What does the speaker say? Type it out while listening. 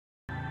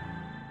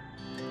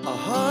Our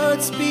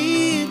hearts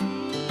beat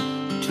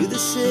to the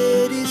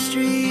city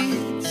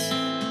streets.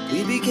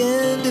 We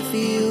began to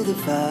feel the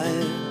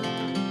fire.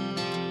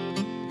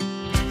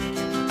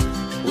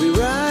 We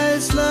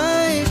rise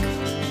like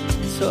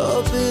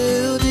tall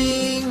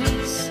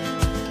buildings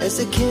as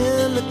the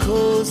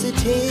chemicals, they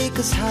take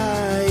us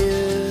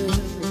higher.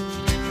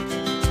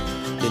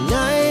 The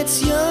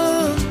night's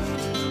young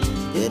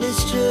and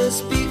it's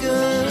just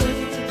begun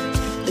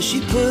as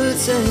she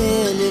puts her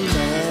hand in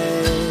mine.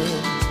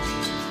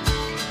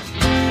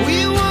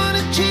 We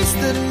wanna chase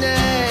the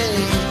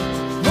night,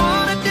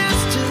 wanna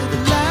dance to the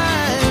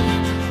light,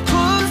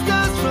 pull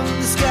stars from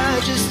the sky,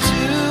 just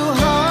two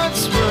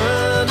hearts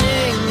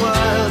running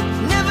wild.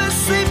 Never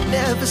sleep,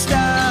 never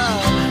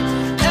stop,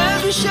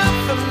 as we shout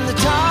from the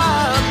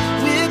top.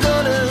 We're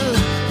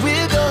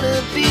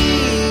gonna be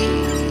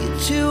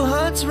two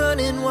hearts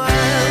running wild.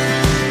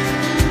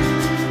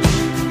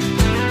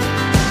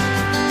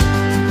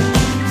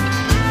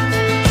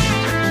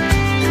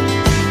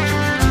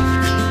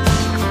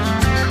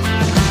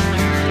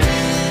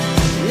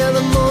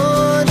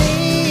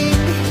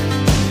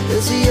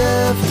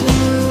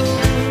 Afternoon,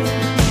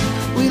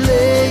 we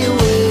lay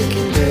awake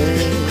in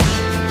bed.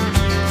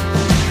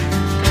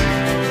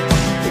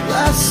 It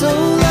laughs so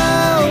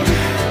loud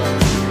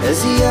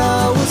as the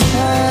hours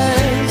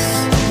pass.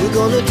 We're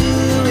gonna do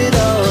it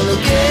all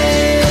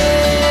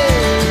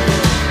again.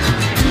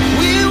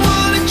 We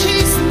wanna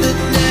chase the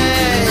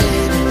night,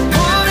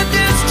 wanna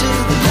dance to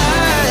the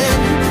light,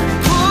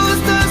 pull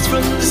stars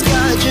from the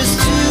sky, just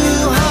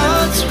two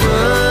hearts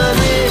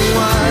running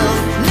wild.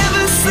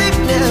 Never sleep,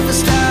 never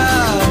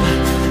stop,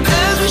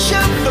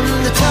 shout from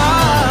the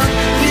top.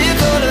 We're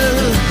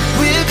gonna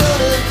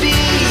be,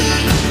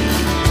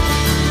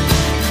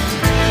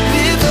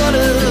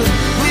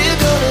 we're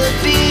gonna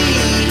be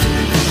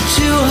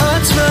two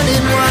hearts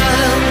running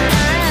wild.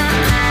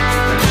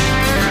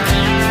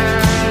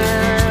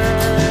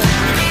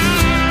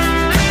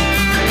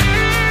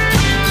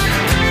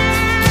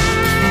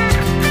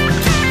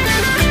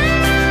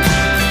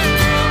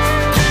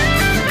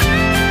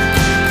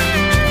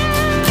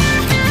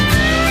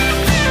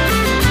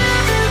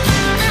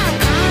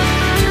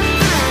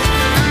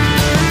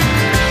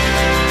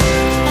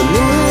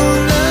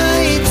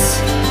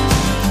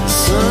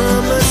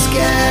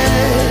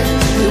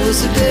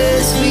 The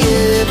best we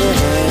ever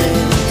had,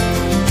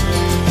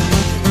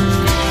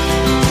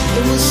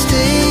 and we'll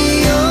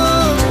stay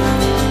young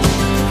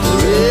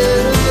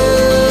forever.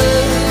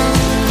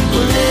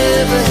 We'll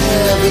never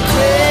have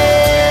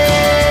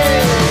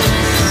regrets.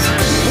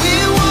 We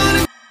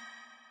wanna.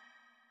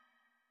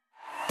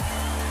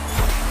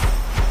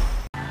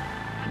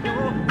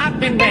 I've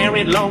been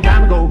married long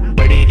time ago.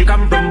 Where did you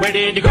come from? Where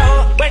did you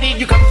go? Where did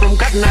you come from?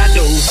 Cotton Eye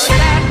Joe.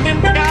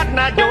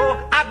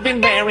 I've been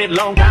married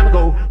long time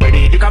ago. Where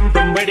did you come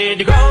from? Where did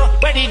you go?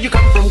 Where did you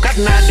come from?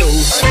 Cotton Eye Joe.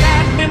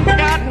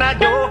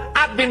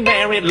 I've been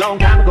married long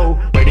time ago.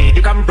 Where did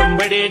you come from?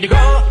 Where did you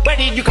go? Where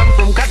did you come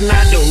from? Cotton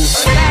Eye Joe.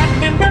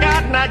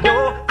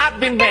 I've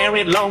been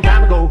married long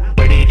time ago.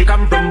 Where did you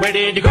come from? Where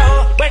did you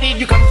go? Where did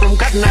you come from?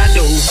 Cotton Eye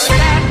Joe.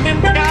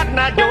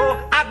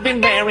 I've been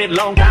married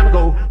long time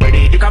ago. Where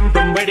did you come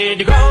from? Where did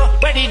you go?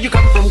 Where did you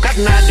come from?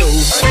 Cotton Eye Joe.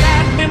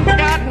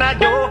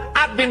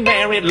 I've been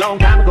married long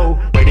time ago.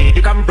 Where did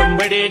you come from?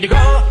 Where did you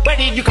go? Where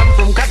did you come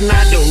from? Cotton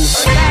Eye Joe.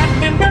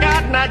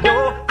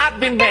 I've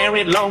been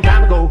married long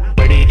time ago.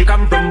 Where did you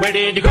come from? Where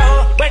did you go?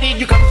 Where did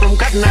you come from?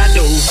 Cotton Eye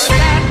Joe.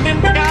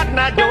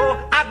 I've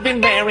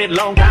been married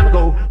long time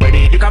ago. Where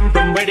did you come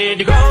from? Where did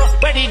you go?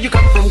 Where did you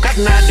come from?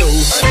 Cotton Eye Joe.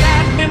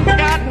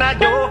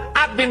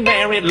 I've been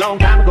married long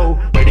time ago.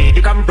 Where did you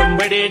come from?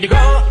 Where did you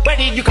go? Where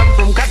did you come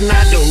from? Cotton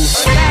Eye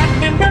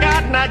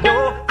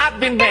Joe.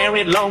 I've been married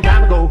long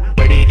time ago.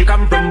 Where did you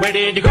come from? Where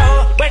did you go?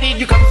 Where did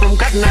you come from?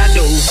 Cotton Eye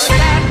Joe.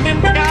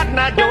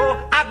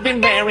 I've been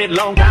married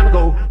long time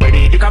ago. Where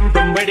did you come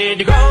from? Where did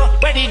you go?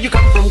 Where did you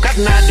come from?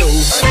 Cotton Eye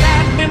Joe.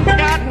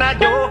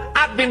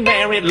 I've been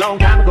married long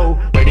time ago.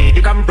 Where did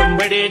you come from?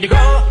 Where did you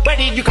go? Where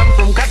did you come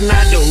from? Cotton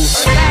Eye Joe.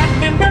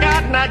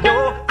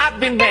 I've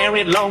been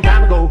married long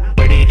time ago.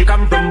 Where did you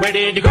come from? Where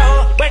did you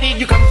go? Where did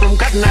you come from?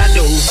 Cotton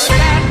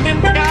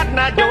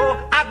Eye Joe.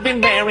 I've been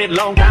married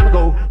long time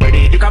ago. Where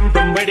did you come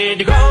from? Where did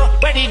you go?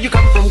 Where did you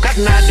come from?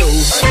 Cotton Eye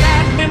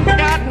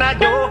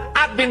Joe.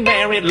 I've been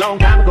married long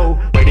time ago.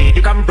 Where did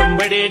you come from?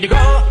 Where did you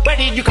go? Where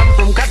did you come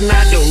from? Cotton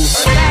Eye Joe.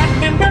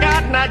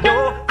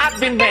 I've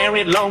been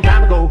married long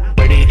time ago.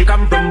 Where did you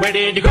come from? Where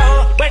did you go?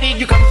 Where did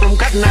you come from?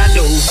 Cotton Eye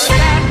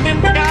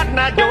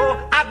Joe.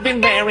 I've been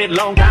married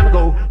long time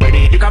ago. Where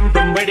did you come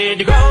from? Where did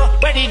you go?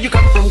 Where did you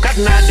come from?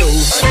 Cotton Eye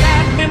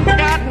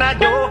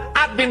Joe.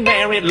 I've been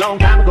married long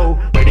time ago.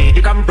 Where did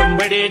you come from?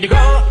 Where did you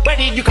go? Where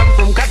did you come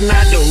from? Cotton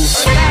Eye Joe.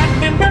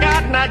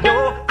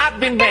 I've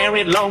been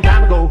married long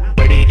time ago.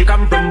 Where did you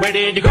come from? Where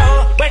did you go?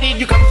 Where did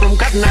you come from?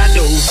 Cotton Eye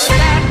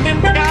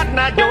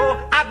Joe.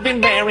 I've been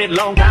married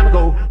long time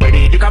ago. Where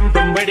did you come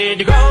from? Where did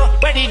you go?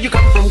 Where did you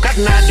come from?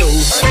 Cotton Eye Joe.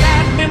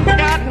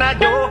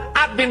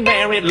 I've been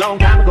married long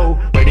time ago.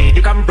 Where did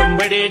you come from?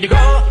 Where did you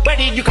go? Where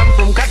did you come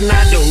from? Cotton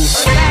Eye Joe.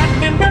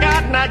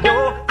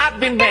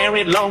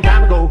 married long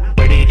time ago.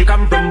 Where did you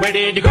come from? Where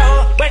did you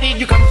go? Where did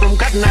you come from,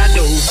 Cotton Eye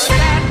Joe?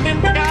 I've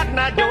been from Cotton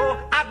Eye Joe.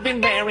 I've been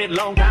married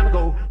long time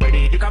ago. Where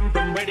did you come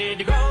from? Where did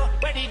you go?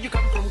 Where did you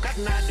come from,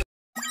 Cotton Eye Joe?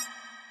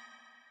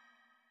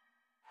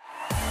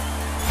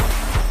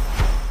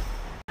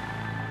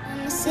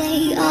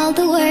 Say all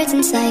the words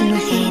inside my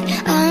head.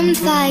 I'm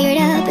fired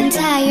up and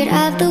tired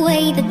of the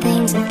way that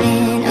things have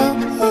been. Oh,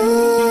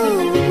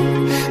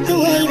 ooh, the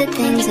way that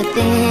things have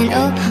been.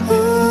 Oh,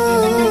 ooh.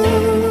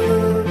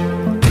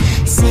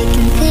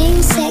 Second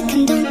thing,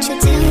 second, don't you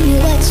tell me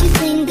what you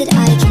think that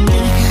I can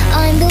be.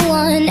 I'm the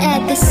one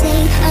at the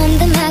same. I'm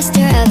the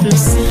master of my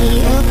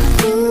sea.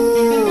 Oh,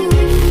 ooh,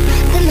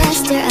 the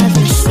master of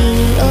my sea.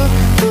 Oh,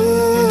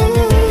 ooh.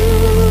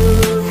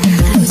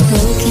 I was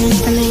broken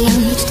from a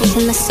young age,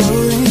 taking my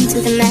soul into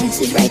the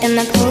masses, writing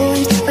my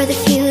poems for the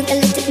few that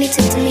looked at me,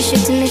 took to me,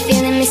 shook to me,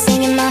 feeling me,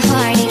 singing my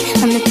heartache.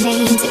 From the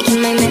pain,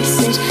 taking my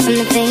message. From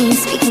the veins,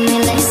 speaking my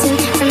lesson.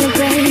 From the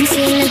brain,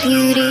 seeing the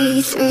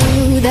beauty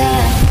through the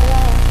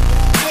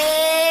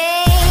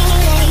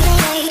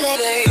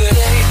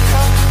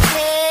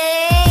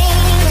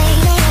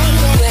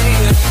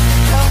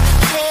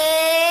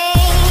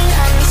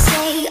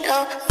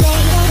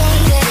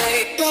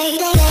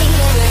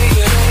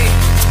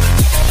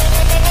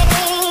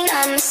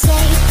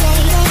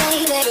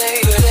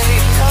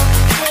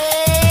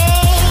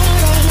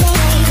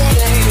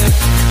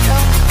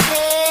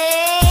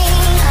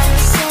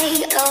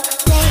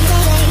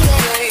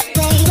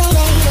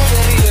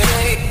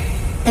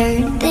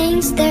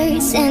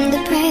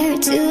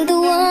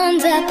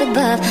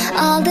above.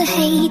 All the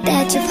hate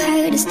that you've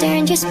heard has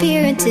turned your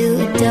spirit to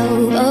a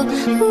dove. Oh,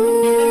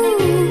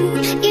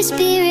 ooh, your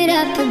spirit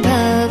up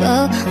above.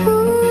 Oh,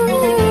 ooh.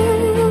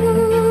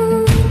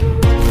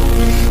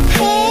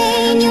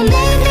 Pain, you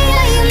made me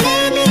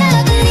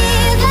a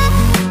believer,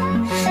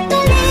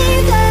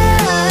 believer.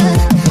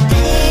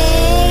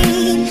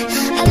 Pain,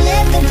 I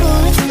let the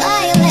bullets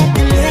fly, I let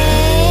them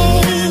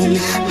rain.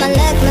 My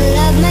luck, my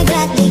love, my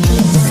gladly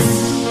keeps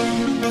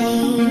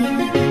pain.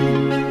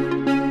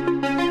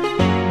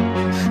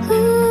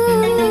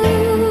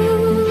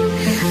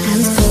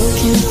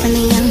 From a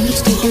young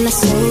age, taking my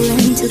soul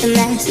into the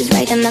masses,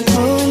 writing my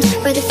poems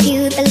for the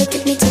few that looked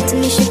at me, took to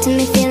me, shook to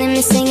me, feeling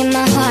me, singing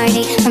my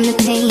heartache. From the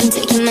pain,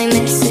 taking my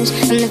message.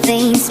 From the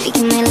veins,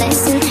 speaking my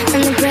lesson.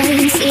 From the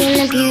brain, seeing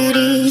the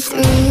beauty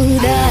through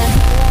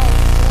the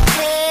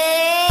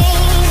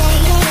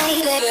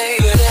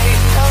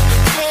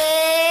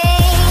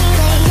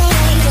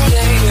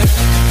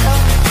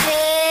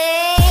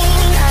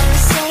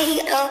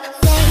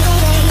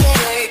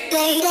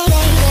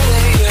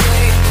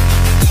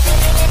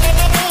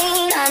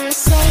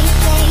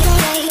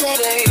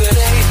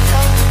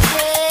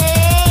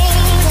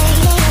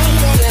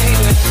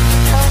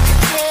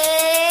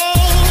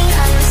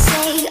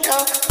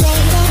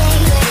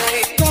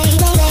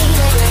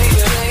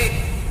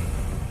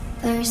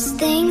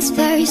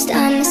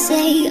I'ma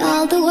say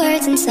all the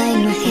words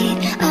inside my head.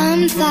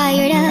 I'm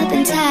fired up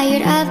and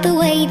tired of the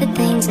way that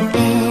things have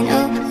been.